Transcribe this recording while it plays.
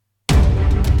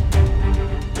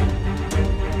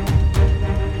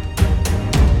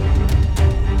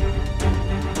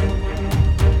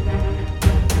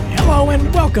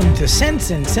Welcome to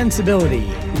Sense and Sensibility,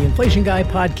 the Inflation Guy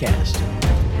podcast.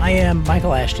 I am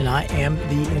Michael Ashton. I am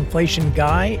the Inflation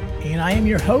Guy, and I am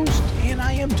your host, and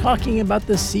I am talking about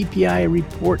the CPI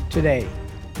report today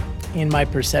and my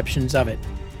perceptions of it.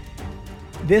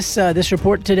 This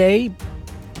report today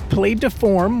played to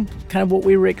form, kind of what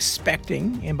we were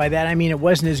expecting, and by that I mean it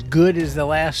wasn't as good as the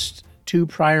last two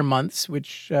prior months,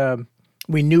 which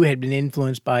we knew had been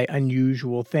influenced by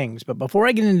unusual things. But before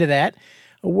I get into that,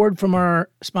 a word from our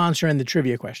sponsor and the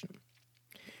trivia question.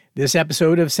 This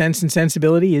episode of Sense and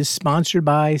Sensibility is sponsored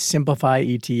by Simplify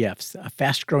ETFs, a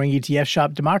fast-growing ETF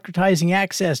shop democratizing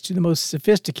access to the most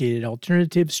sophisticated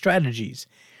alternative strategies,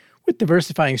 with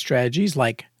diversifying strategies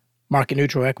like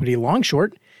market-neutral equity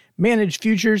long-short, managed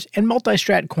futures, and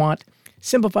multi-strat quant.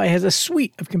 Simplify has a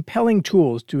suite of compelling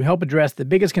tools to help address the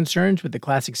biggest concerns with the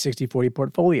classic 60/40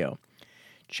 portfolio.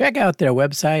 Check out their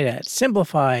website at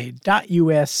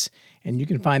simplify.us, and you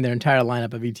can find their entire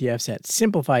lineup of ETFs at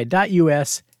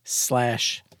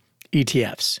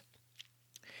simplify.us/ETFs.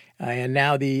 And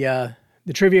now the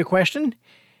trivia question.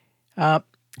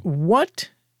 What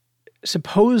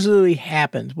supposedly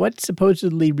happens, what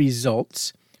supposedly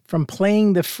results from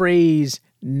playing the phrase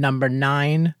number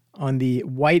 9 on the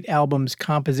White Album's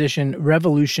composition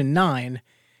Revolution 9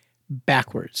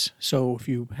 backwards? So if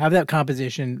you have that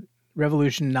composition,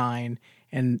 Revolution 9,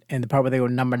 and the part where they go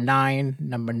number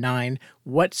 9,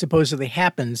 what supposedly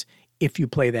happens if you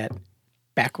play that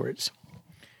backwards?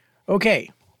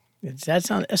 Okay, does that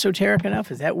sound esoteric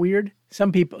enough? Is that weird?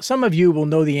 Some of you will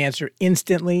know the answer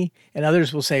instantly, and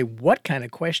others will say, what kind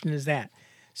of question is that?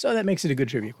 So that makes it a good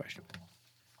trivia question.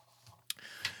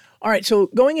 All right, so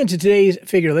going into today's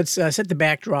figure, let's set the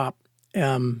backdrop,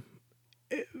 from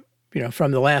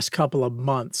the last couple of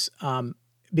months,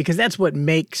 because that's what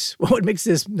makes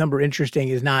this number interesting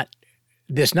is not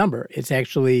this number. It's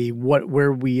actually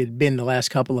where we had been the last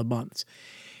couple of months.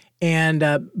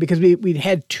 And because we'd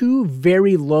had two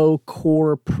very low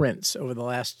core prints over the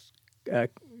last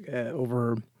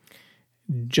over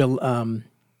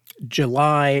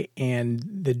July and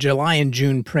the July and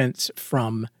June prints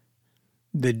from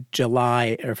the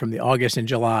August and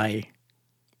July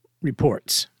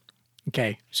reports.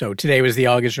 Okay, so today was the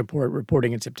August report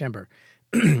reporting in September.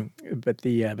 but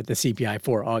the CPI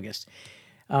for August,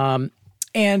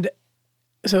 and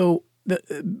so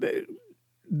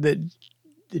the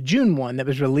June one that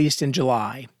was released in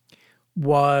July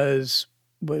was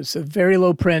a very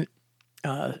low print,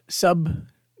 sub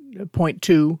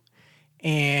 0.2,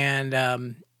 and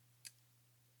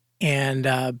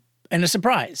a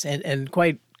surprise, and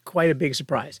quite a big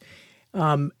surprise.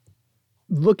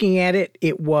 Looking at it,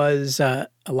 it was a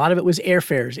lot of it was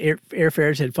airfares.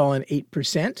 Airfares had fallen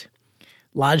 8%.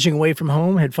 Lodging away from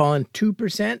home had fallen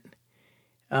 2%,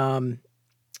 and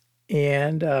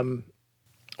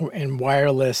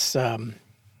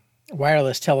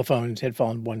wireless telephones had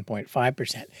fallen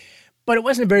 1.5%. But it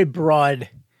wasn't a very broad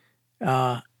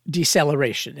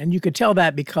deceleration, and you could tell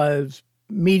that because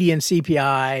median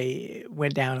CPI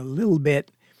went down a little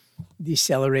bit.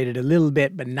 Decelerated a little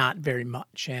bit, but not very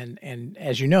much. And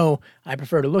as you know, I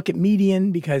prefer to look at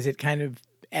median because it kind of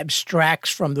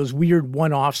abstracts from those weird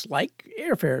one-offs like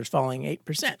airfares falling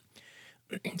 8%.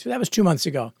 So that was 2 months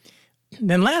ago.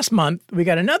 Then last month, we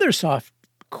got another soft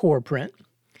core print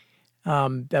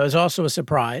that was also a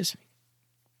surprise.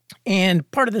 And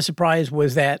part of the surprise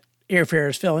was that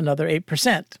airfares fell another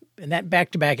 8%. And that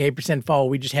back-to-back 8% fall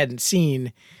we just hadn't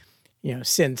seen,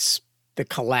 since the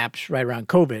collapse right around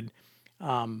COVID.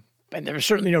 And there was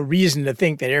certainly no reason to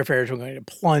think that airfares were going to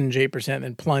plunge 8% and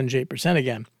then plunge 8%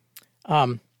 again.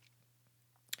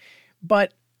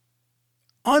 But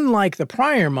unlike the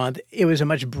prior month, it was a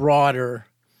much broader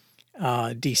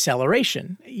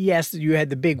deceleration. Yes, you had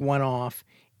the big one-off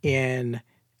in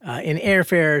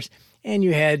airfares, and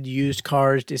you had used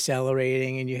cars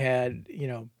decelerating, and you had,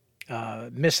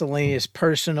 miscellaneous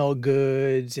personal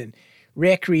goods and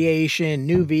recreation,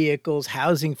 new vehicles,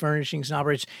 housing, furnishings, and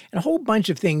operations, and a whole bunch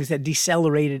of things that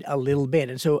decelerated a little bit.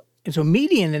 And so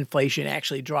median inflation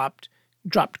actually dropped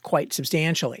quite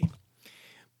substantially.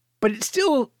 But it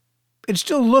still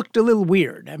looked a little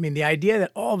weird. I mean, the idea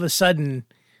that all of a sudden,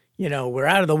 we're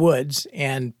out of the woods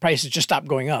and prices just stopped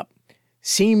going up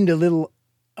seemed a little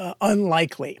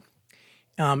unlikely.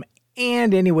 And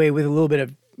anyway, with a little bit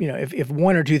of if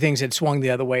one or two things had swung the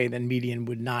other way, then median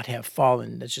would not have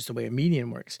fallen. That's just the way a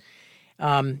median works.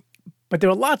 But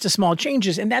there are lots of small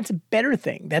changes, and that's a better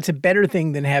thing. That's a better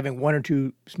thing than having one or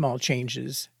two small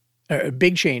changes, or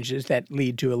big changes that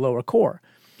lead to a lower core.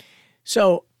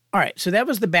 So, all right, so that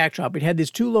was the backdrop. We had these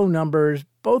two low numbers.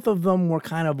 Both of them were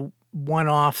kind of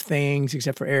one-off things,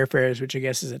 except for airfares, which I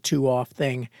guess is a two-off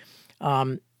thing.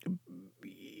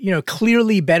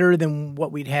 Clearly better than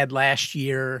what we'd had last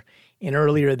year and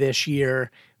earlier this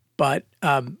year, but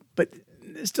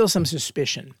still some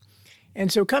suspicion.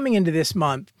 And so coming into this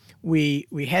month, we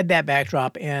had that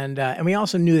backdrop, and we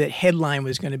also knew that headline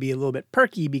was going to be a little bit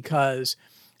perky because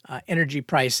energy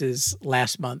prices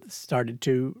last month started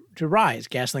to rise.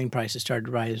 Gasoline prices started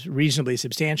to rise reasonably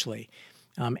substantially.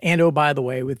 And oh, by the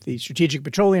way, with the Strategic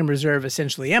Petroleum Reserve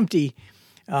essentially empty,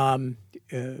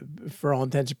 for all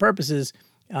intents and purposes,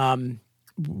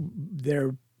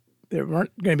 there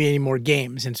weren't going to be any more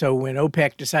games. And so when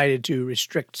OPEC decided to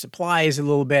restrict supplies a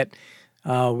little bit,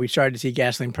 we started to see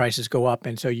gasoline prices go up.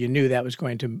 And so you knew that was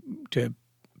going to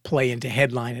play into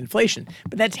headline inflation.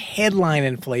 But that's headline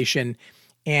inflation,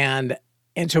 and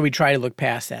so we try to look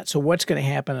past that. So what's going to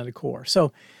happen on the core?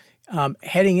 So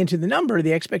heading into the number,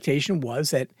 the expectation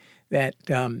was that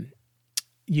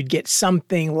you'd get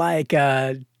something like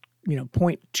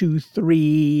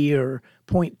 0.23 or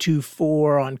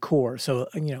 0.24 on core. So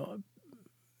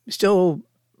still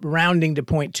rounding to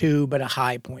 0.2, but a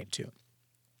high 0.2.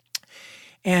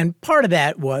 And part of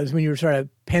that was when you were sort of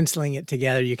penciling it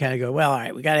together, you kind of go, well, all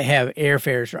right, we got to have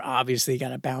airfares are obviously got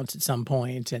to bounce at some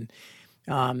point, and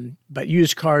but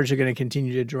used cars are going to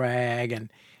continue to drag,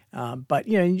 and but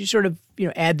you sort of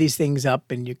add these things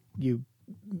up, and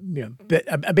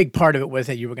a big part of it was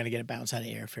that you were going to get a bounce out of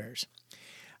airfares,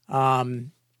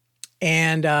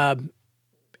 and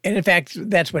in fact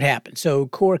that's what happened. So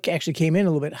core actually came in a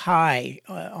little bit high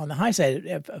on the high side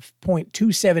of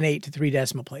 0.278 to 3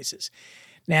 decimal places.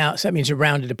 Now, so that means it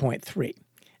rounded to 0.3.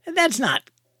 And that's nothing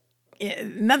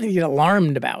to get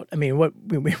alarmed about. I mean, what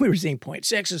we were seeing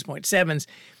 0.6s, 0.7s,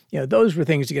 those were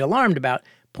things to get alarmed about.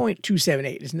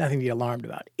 0.278 is nothing to get alarmed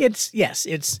about. It's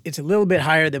a little bit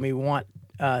higher than we want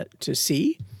to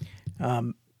see.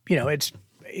 It's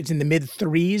in the mid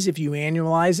threes if you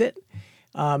annualize it,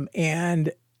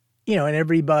 and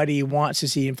everybody wants to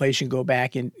see inflation go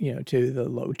back in to the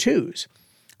low twos.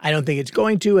 I don't think it's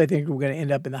going to. I think we're going to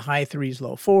end up in the high threes,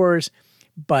 low fours,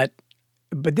 but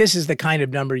this is the kind of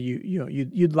number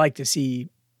you'd like to see,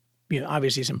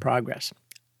 obviously some progress,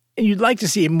 and you'd like to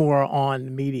see more on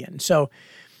the median. So,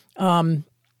 the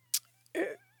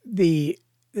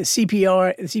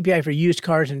CPI for used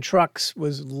cars and trucks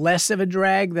was less of a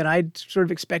drag than I'd sort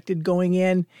of expected going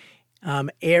in.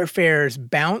 Airfares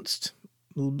bounced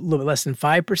a little bit less than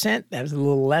 5%. That was a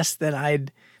little less than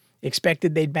I'd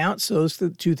expected they'd bounce. So those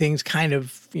two things kind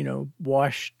of,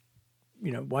 washed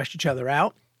each other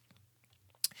out.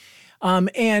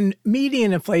 And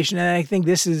median inflation, and I think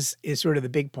this is sort of the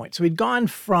big point. So we'd gone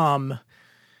from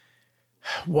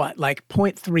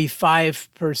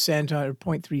 0.35% or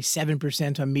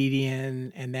 0.37% on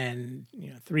median, and then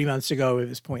 3 months ago it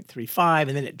was 0.35,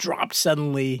 and then it dropped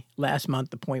suddenly last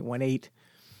month to 0.18,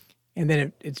 and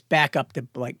then it's back up to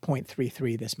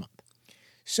 0.33 this month.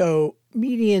 So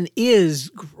median is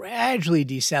gradually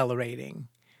decelerating,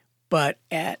 but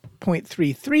at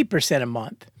 0.33% a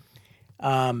month,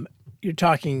 you're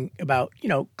talking about,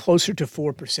 closer to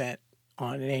 4%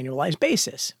 on an annualized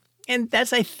basis. And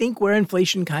that's, I think, where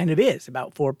inflation kind of is,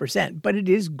 about 4%, but it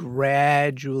is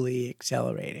gradually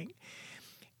accelerating.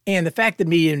 And the fact that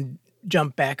median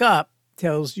jumped back up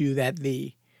tells you that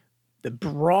the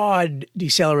broad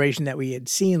deceleration that we had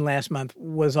seen last month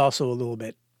was also a little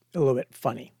bit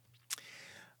funny.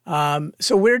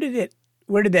 So where did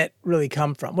that really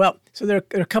come from? Well, so there are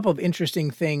a couple of interesting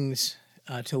things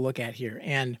to look at here.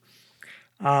 And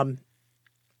one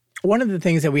of the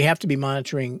things that we have to be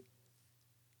monitoring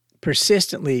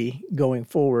persistently going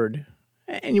forward,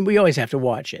 and we always have to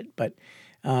watch it, but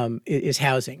is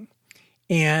housing.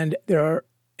 And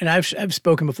I've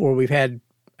spoken before. I've had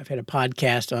a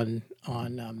podcast on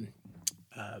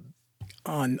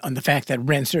the fact that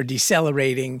rents are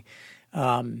decelerating,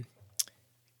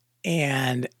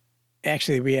 and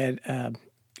actually we had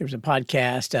there was a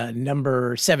podcast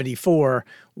number 74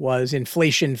 was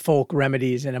inflation folk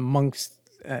remedies, and among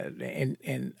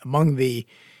the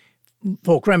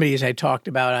folk remedies I talked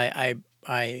about,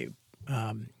 I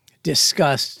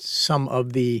discussed some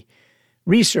of the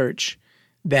research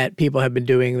that people have been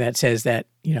doing that says that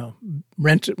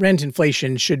rent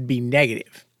inflation should be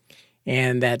negative,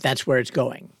 and that's where it's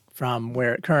going from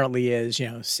where it currently is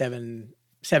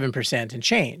 7% and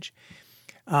change.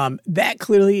 That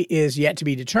clearly is yet to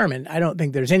be determined. I don't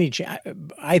think there's any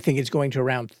I think it's going to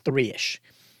around 3-ish.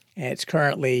 And it's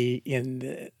currently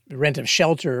in the rent of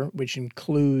shelter, which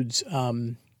includes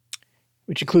lodging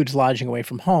away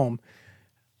from home,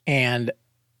 and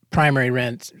primary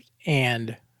rent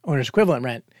and owner's equivalent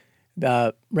rent.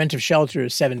 The rent of shelter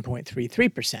is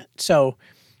 7.33%. So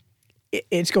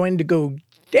it's going to go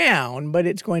down, but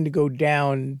it's going to go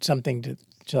down something to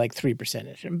like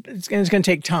 3%. It's going to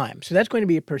take time. So that's going to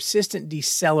be a persistent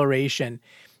deceleration.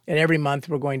 And every month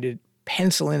we're going to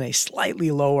pencil in a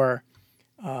slightly lower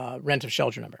rent of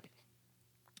shelter number.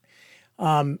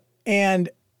 And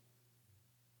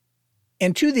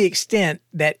to the extent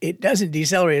that it doesn't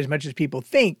decelerate as much as people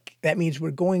think, that means we're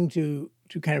going to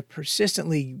kind of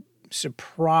persistently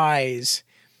surprise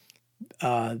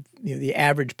the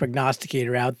average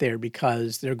prognosticator out there,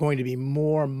 because there are going to be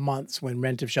more months when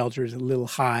rent of shelter is a little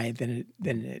high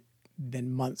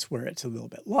than months where it's a little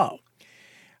bit low.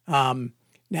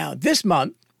 Now, this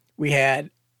month we had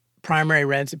primary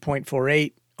rents at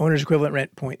 0.48, owner's equivalent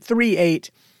rent 0.38,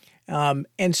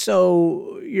 and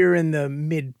so you're in the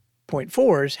mid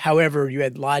 0.4s. However, you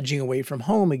had lodging away from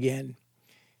home again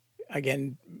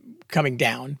coming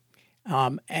down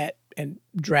and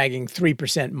dragging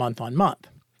 3% month on month.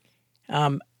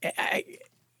 I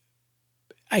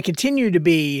continue to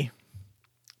be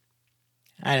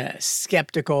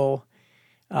skeptical.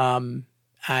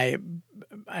 I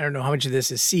don't know how much of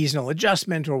this is seasonal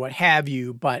adjustment or what have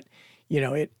you, but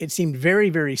it seemed very,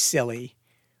 very silly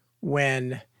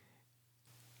when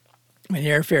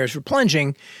airfares were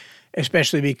plunging,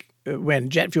 especially when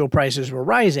jet fuel prices were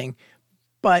rising.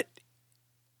 But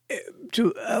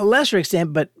to a lesser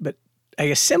extent, but I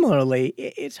guess similarly,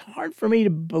 it's hard for me to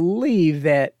believe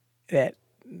that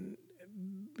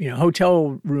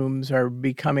hotel rooms are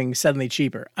becoming suddenly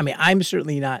cheaper. I mean, I'm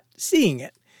certainly not seeing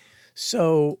it.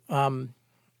 So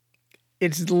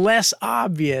it's less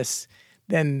obvious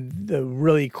than the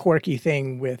really quirky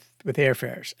thing with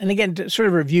airfares. And again, to sort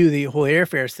of review the whole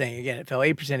airfares thing, again, it fell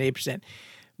 8%.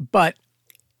 But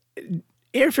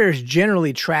airfares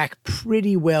generally track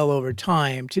pretty well over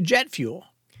time to jet fuel.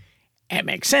 It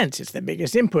makes sense. It's the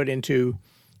biggest input into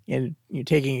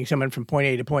taking someone from point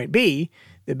A to point B.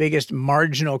 The biggest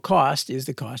marginal cost is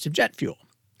the cost of jet fuel.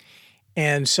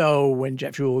 And so when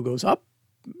jet fuel goes up,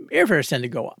 airfares tend to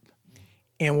go up.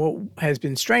 And what has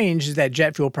been strange is that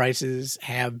jet fuel prices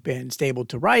have been stable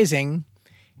to rising,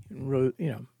 have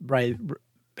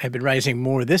been rising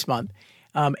more this month.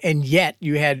 And yet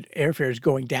you had airfares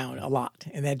going down a lot,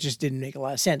 and that just didn't make a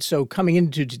lot of sense. So coming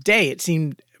into today, it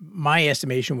seemed my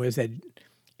estimation was that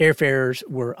airfares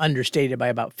were understated by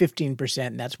about 15%,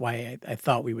 and that's why I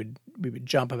thought we would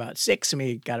jump about 6, and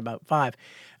we got about 5.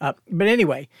 But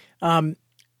anyway,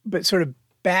 but sort of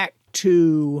back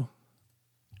to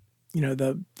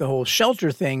the whole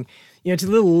shelter thing. It's a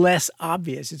little less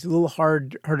obvious. It's a little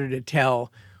harder to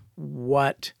tell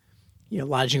what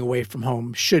lodging away from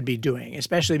home should be doing,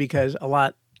 especially because a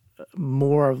lot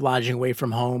more of lodging away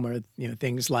from home are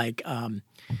things like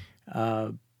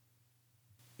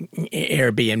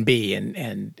Airbnb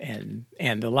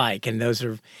and the like, and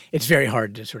it's very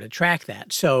hard to sort of track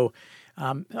that. So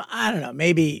I don't know,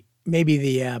 maybe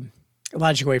the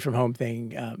lodging away from home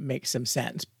thing makes some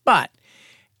sense, but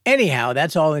anyhow,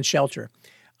 that's all in shelter.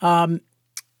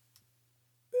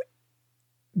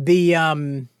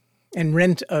 And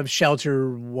rent of shelter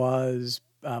was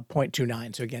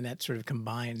 0.29. So again, that sort of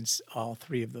combines all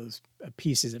three of those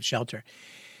pieces of shelter.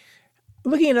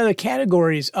 Looking at other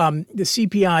categories, the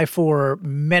CPI for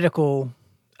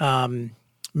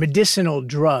medicinal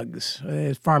drugs,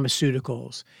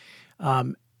 pharmaceuticals,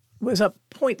 was up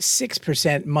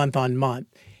 0.6% month on month.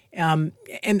 And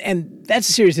that's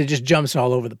a series that just jumps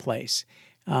all over the place.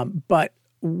 But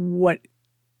what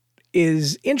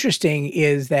is interesting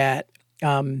is that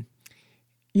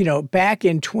back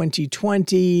in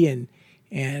 2020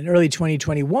 and early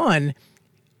 2021,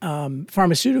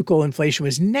 pharmaceutical inflation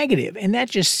was negative, and that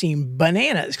just seemed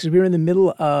bananas because we were in the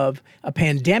middle of a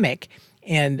pandemic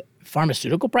and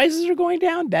pharmaceutical prices are going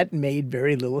down. That made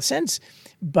very little sense,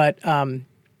 but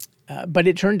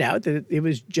it turned out that it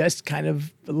was just kind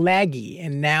of laggy,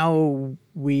 and now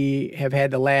we have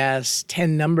had the last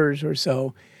 10 numbers or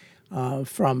so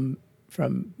from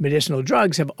medicinal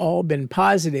drugs have all been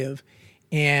positive,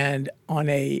 and on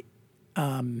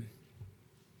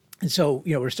and so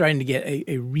we're starting to get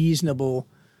a reasonably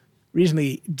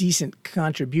decent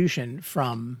contribution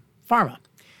from pharma.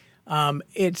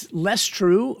 It's less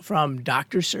true from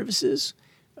doctor services,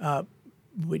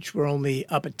 which were only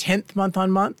up 1/10 month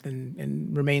on month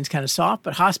and remains kind of soft,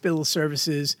 but hospital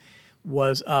services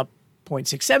was up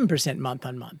 0.67% month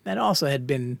on month. That also had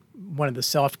been one of the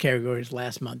soft categories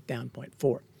last month, down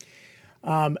 0.4.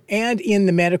 And in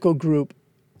the medical group,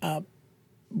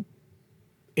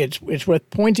 it's worth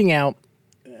pointing out,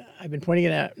 I've been pointing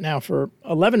it out now for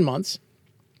 11 months,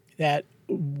 that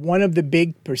one of the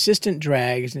big persistent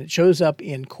drags, and it shows up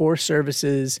in core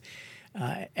services,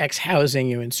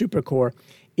 ex-housing, and supercore,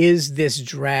 is this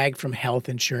drag from health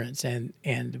insurance. And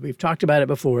we've talked about it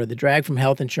before. The drag from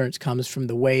health insurance comes from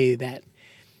the way that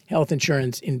health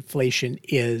insurance inflation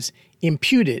is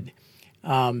imputed.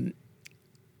 And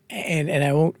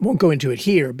I won't go into it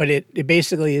here, but it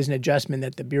basically is an adjustment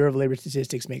that the Bureau of Labor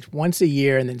Statistics makes once a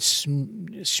year and then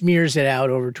smears it out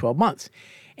over 12 months.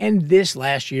 And this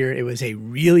last year, it was a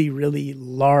really, really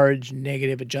large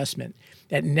negative adjustment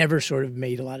that never sort of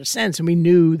made a lot of sense. And we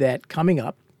knew that coming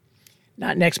up,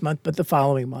 not next month, but the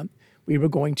following month, we were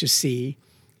going to see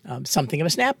something of a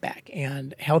snapback,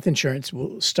 and health insurance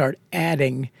will start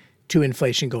adding to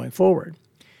inflation going forward.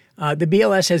 The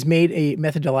BLS has made a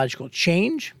methodological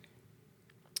change.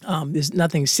 There's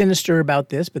nothing sinister about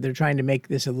this, but they're trying to make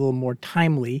this a little more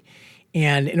timely.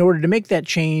 And in order to make that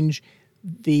change,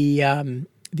 the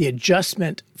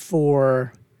adjustment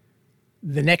for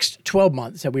the next 12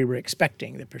 months that we were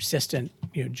expecting, the persistent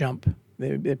jump,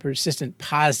 the persistent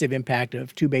positive impact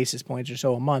of 2 basis points or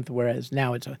so a month, whereas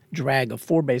now it's a drag of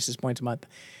 4 basis points a month,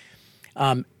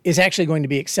 is actually going to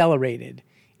be accelerated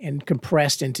and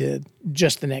compressed into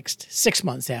just the next 6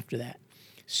 months after that.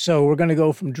 So we're going to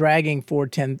go from dragging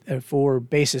 4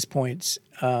 basis points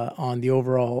on the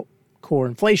overall core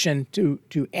inflation to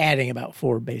adding about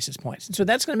 4 basis points. And so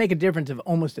that's going to make a difference of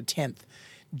almost a tenth,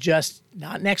 just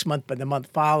not next month, but the month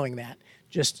following that,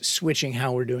 just switching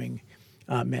how we're doing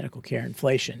medical care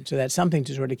inflation. So that's something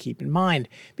to sort of keep in mind,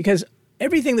 because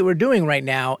everything that we're doing right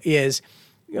now is,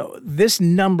 this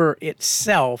number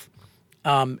itself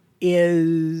was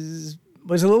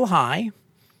a little high.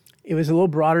 It was a little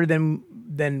broader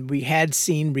than we had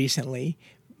seen recently.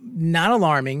 Not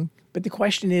alarming, but the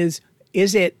question is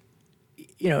it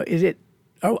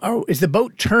is the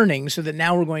boat turning so that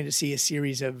now we're going to see a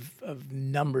series of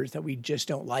numbers that we just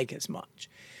don't like as much?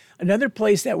 Another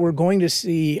place that we're going to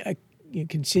see a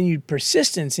continued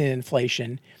persistence in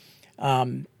inflation.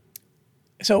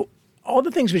 So all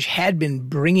the things which had been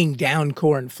bringing down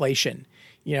core inflation,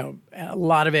 a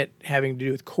lot of it having to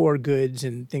do with core goods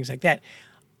and things like that,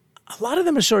 a lot of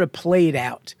them are sort of played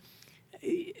out.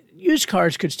 Used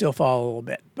cars could still fall a little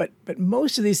bit, but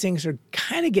most of these things are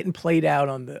kind of getting played out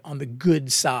on the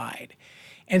good side.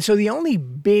 And so the only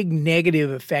big negative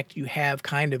effect you have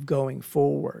kind of going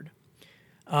forward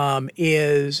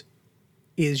is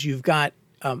you've got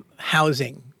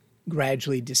housing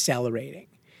gradually decelerating.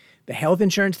 The health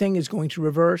insurance thing is going to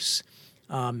reverse.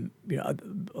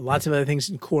 Lots of other things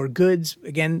in core goods,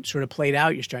 again, sort of played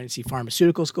out. You're starting to see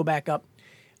pharmaceuticals go back up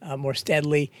more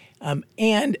steadily.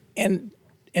 And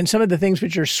some of the things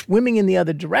which are swimming in the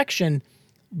other direction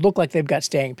look like they've got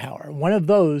staying power. One of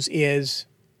those is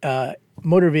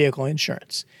motor vehicle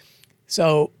insurance.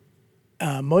 So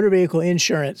motor vehicle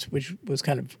insurance, which was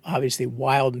kind of obviously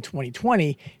wild in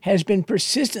 2020, has been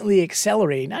persistently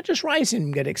accelerating, not just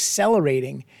rising, but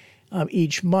accelerating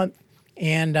each month,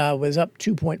 and was up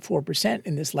 2.4%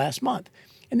 in this last month.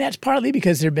 And that's partly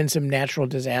because there have been some natural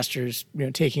disasters,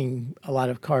 taking a lot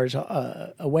of cars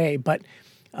away, but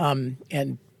and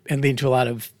leading to a lot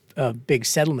of big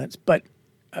settlements. But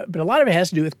a lot of it has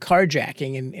to do with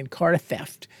carjacking and car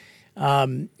theft,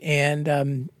 and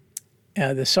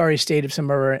the sorry state of some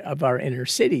of our inner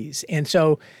cities. And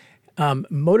so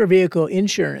motor vehicle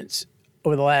insurance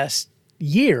over the last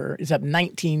year is up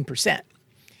 19%.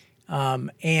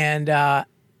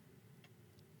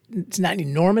 It's not an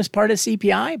enormous part of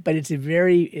CPI, but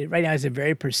right now it's a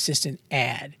very persistent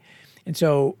add. And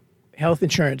so health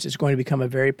insurance is going to become a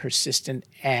very persistent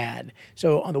add.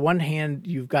 So on the one hand,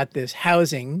 you've got this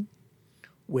housing,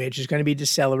 which is going to be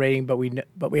decelerating, but we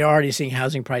are already seeing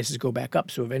housing prices go back up.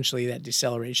 So eventually that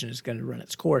deceleration is going to run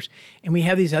its course. And we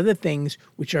have these other things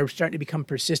which are starting to become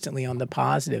persistently on the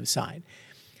positive side.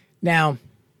 Now,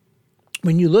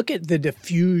 when you look at the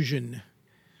diffusion,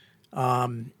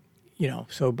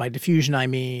 so by diffusion I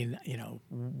mean,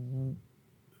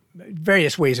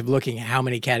 various ways of looking at how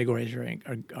many categories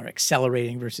are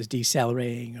accelerating versus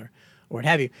decelerating or what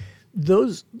have you.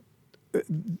 The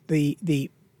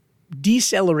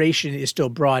deceleration is still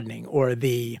broadening, or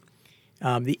the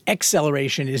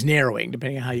acceleration is narrowing,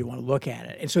 depending on how you want to look at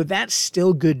it. And so that's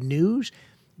still good news,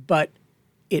 but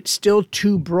it's still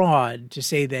too broad to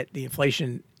say that the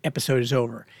inflation episode is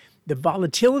over. The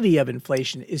volatility of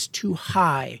inflation is too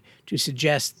high to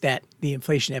suggest that the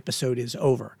inflation episode is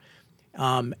over.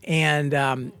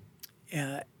 And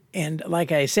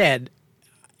like I said,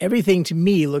 everything to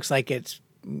me looks like it's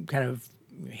kind of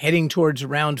heading towards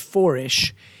around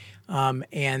 4-ish,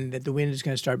 and that the wind is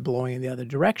going to start blowing in the other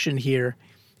direction here.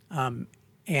 And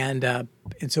and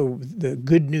so the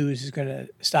good news is going to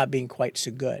stop being quite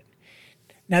so good.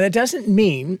 Now, that doesn't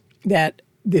mean that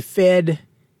the Fed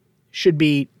should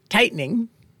be tightening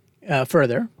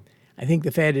further. I think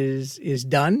the Fed is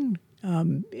done.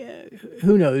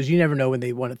 Who knows? You never know when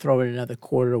they want to throw in another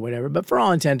quarter or whatever. But for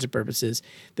all intents and purposes,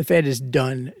 the Fed is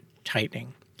done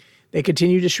tightening. They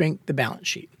continue to shrink the balance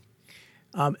sheet.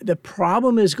 The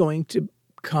problem is going to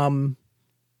come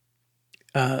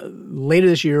later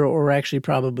this year, or actually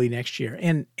probably next year.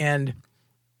 And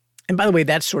by the way,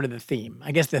 that's sort of the theme.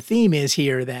 I guess the theme is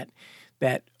here that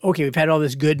okay, we've had all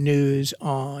this good news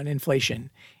on inflation,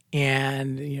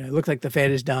 and it looks like the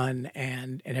Fed is done,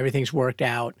 and everything's worked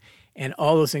out, and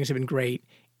all those things have been great,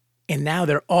 and now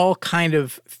they're all kind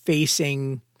of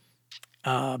facing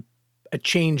a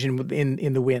change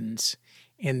in the winds,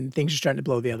 and things are starting to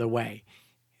blow the other way.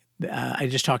 I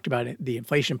just talked about the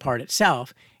inflation part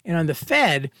itself, and on the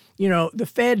Fed,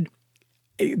 the Fed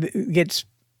gets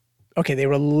okay. They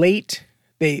were late.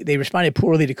 They responded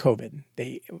poorly to COVID.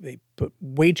 They put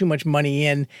way too much money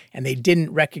in, and they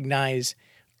didn't recognize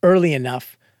early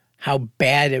enough how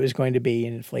bad it was going to be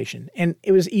in inflation. And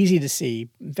it was easy to see.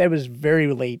 The Fed was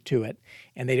very late to it,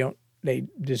 and they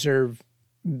deserve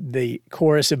the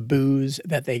chorus of boos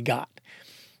that they got.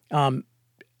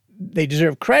 They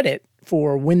deserve credit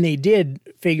for when they did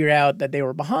figure out that they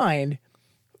were behind,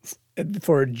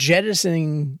 for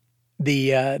jettisoning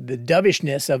the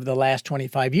dovishness of the last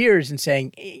 25 years and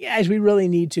saying, hey, guys, we really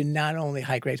need to not only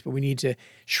hike rates, but we need to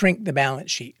shrink the balance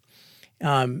sheet.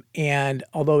 And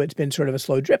although it's been sort of a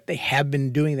slow drip, they have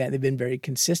been doing that. They've been very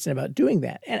consistent about doing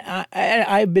that. And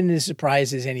I've been as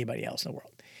surprised as anybody else in the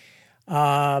world.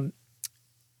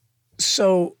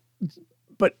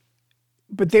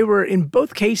 But they were, in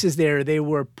both cases there, they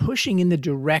were pushing in the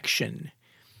direction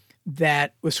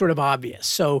that was sort of obvious.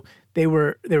 So they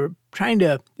were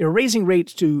raising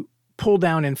rates to pull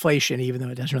down inflation, even though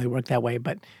it doesn't really work that way.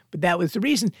 But that was the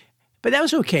reason. But that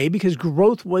was okay because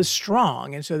growth was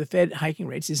strong, and so the Fed hiking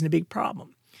rates isn't a big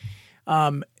problem.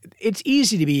 It's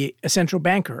easy to be a central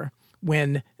banker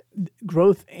when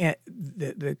growth,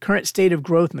 the current state of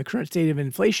growth and the current state of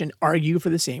inflation argue for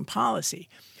the same policy.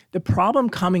 The problem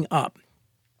coming up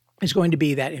is going to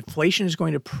be that inflation is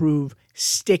going to prove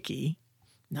sticky,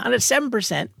 not at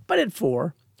 7%, but at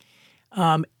 4%.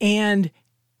 And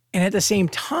at the same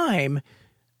time,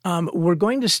 we're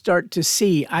going to start to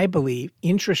see, I believe,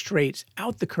 interest rates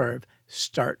out the curve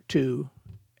start to,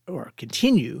 or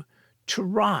continue to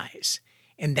rise.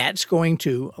 And that's going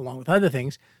to, along with other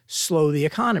things, slow the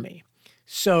economy.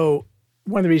 So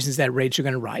one of the reasons that rates are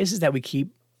going to rise is that we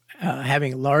keep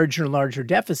having larger and larger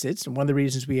deficits. And one of the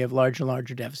reasons we have larger and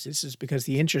larger deficits is because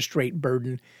the interest rate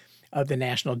burden of the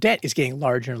national debt is getting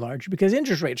larger and larger because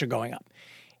interest rates are going up.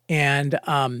 And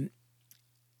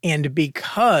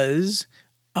because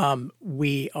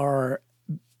we are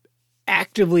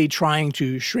actively trying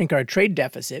to shrink our trade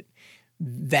deficit,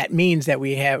 that means that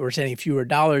we're sending fewer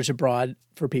dollars abroad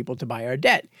for people to buy our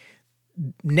debt.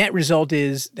 Net result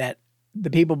is that the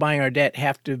people buying our debt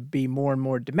have to be more and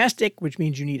more domestic, which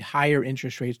means you need higher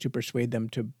interest rates to persuade them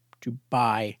to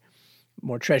buy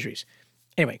more treasuries.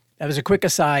 Anyway, that was a quick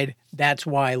aside. That's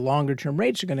why longer-term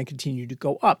rates are going to continue to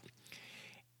go up.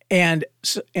 And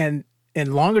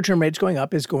longer-term rates going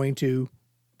up is going to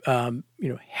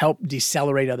help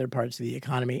decelerate other parts of the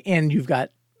economy. And you've got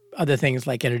other things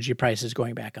like energy prices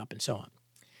going back up and so on.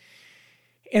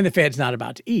 And the Fed's not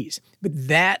about to ease. But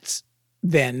that's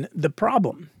then the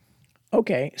problem.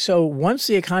 Okay, so once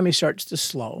the economy starts to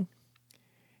slow,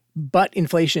 but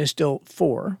inflation is still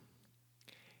 4%,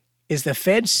 is the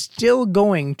Fed still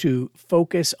going to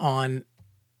focus on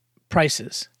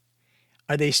prices?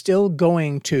 Are they still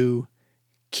going to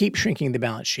keep shrinking the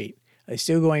balance sheet? Are they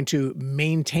still going to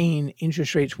maintain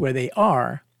interest rates where they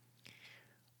are?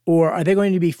 Or are they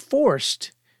going to be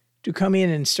forced to come in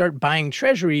and start buying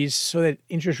treasuries so that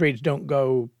interest rates don't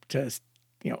go to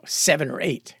 7 or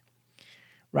 8,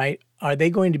 right? Are they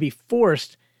going to be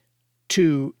forced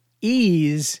to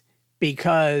ease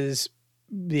because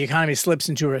the economy slips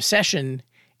into a recession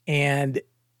and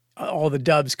all the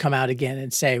doves come out again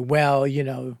and say, well, we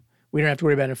don't have to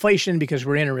worry about inflation because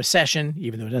we're in a recession,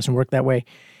 even though it doesn't work that way.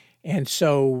 And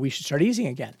so we should start easing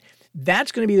again.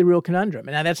 That's going to be the real conundrum.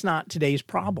 And now that's not today's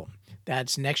problem.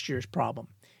 That's next year's problem.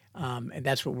 And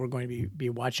that's what we're going to be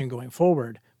watching going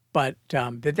forward. But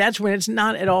that's when it's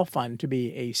not at all fun to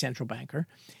be a central banker.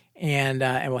 And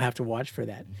we'll have to watch for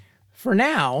that. For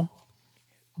now,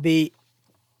 the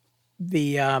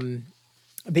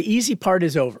easy part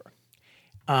is over.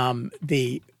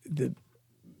 The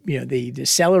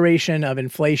deceleration of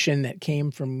inflation that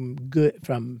came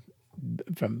from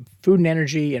from food and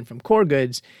energy and from core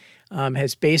goods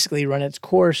has basically run its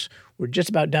course. We're just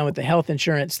about done with the health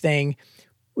insurance thing.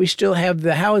 We still have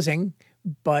the housing,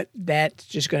 but that's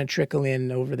just going to trickle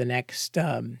in over the next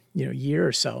year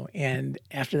or so, and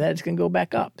after that, it's going to go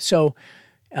back up. So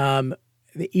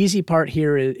the easy part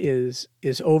here is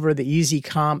over. The easy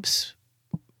comps.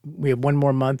 We have one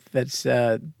more month that's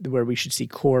where we should see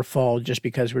core fall just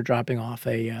because we're dropping off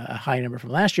a high number from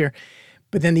last year.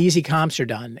 But then the easy comps are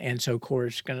done, and so core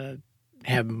is going to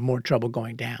have more trouble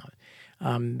going down.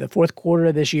 The fourth quarter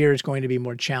of this year is going to be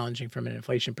more challenging from an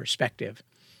inflation perspective.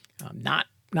 Not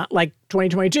like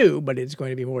 2022, but it's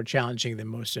going to be more challenging than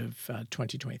most of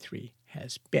 2023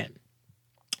 has been.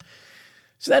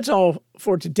 So that's all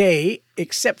for today,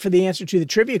 except for the answer to the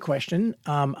trivia question.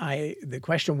 The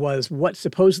question was, what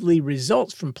supposedly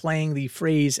results from playing the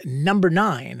phrase number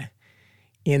 9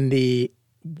 in the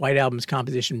White Album's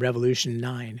composition Revolution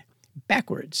 9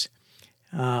 backwards?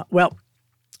 The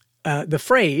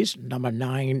phrase number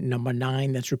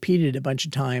 9, that's repeated a bunch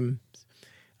of times,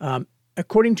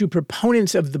 according to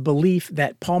proponents of the belief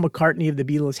that Paul McCartney of the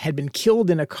Beatles had been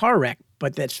killed in a car wreck,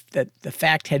 but that the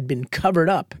fact had been covered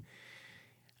up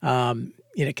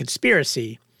in a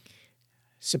conspiracy.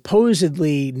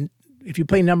 Supposedly, if you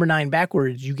play number 9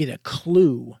 backwards, you get a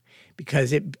clue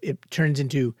because it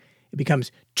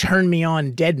becomes "Turn Me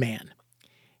On, Dead Man."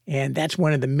 And that's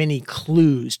one of the many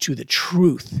clues to the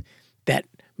truth that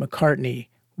McCartney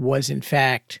was, in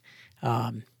fact,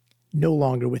 no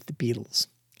longer with the Beatles.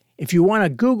 If you want to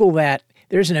Google that,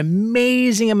 there's an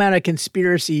amazing amount of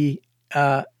conspiracy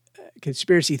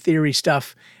theory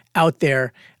stuff out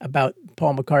there about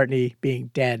Paul McCartney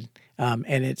being dead, and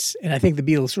I think the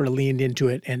Beatles sort of leaned into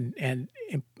it and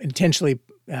intentionally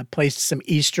placed some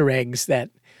Easter eggs that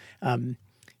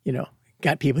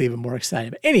got people even more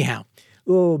excited. But anyhow,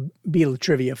 a little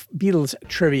Beatles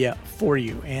trivia for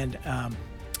you, and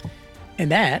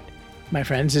that, my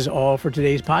friends, is all for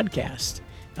today's podcast.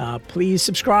 Please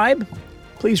subscribe,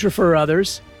 please refer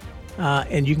others,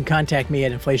 and you can contact me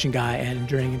at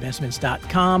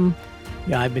inflationguy@enduringinvestments.com.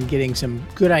 I've been getting some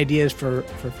good ideas for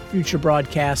future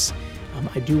broadcasts.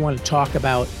 I do want to talk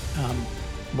about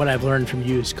what I've learned from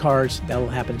used cars. That will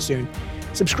happen soon.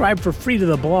 Subscribe for free to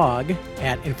the blog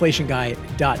at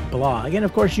inflationguy.blog. And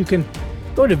of course, you can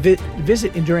go to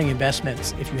visit Enduring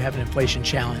Investments if you have an inflation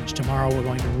challenge. Tomorrow, we're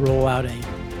going to roll out a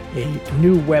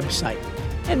new website.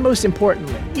 And most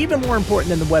importantly, even more important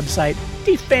than the website,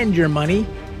 defend your money.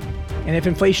 And if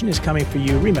inflation is coming for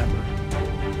you, remember,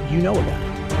 you know a guy.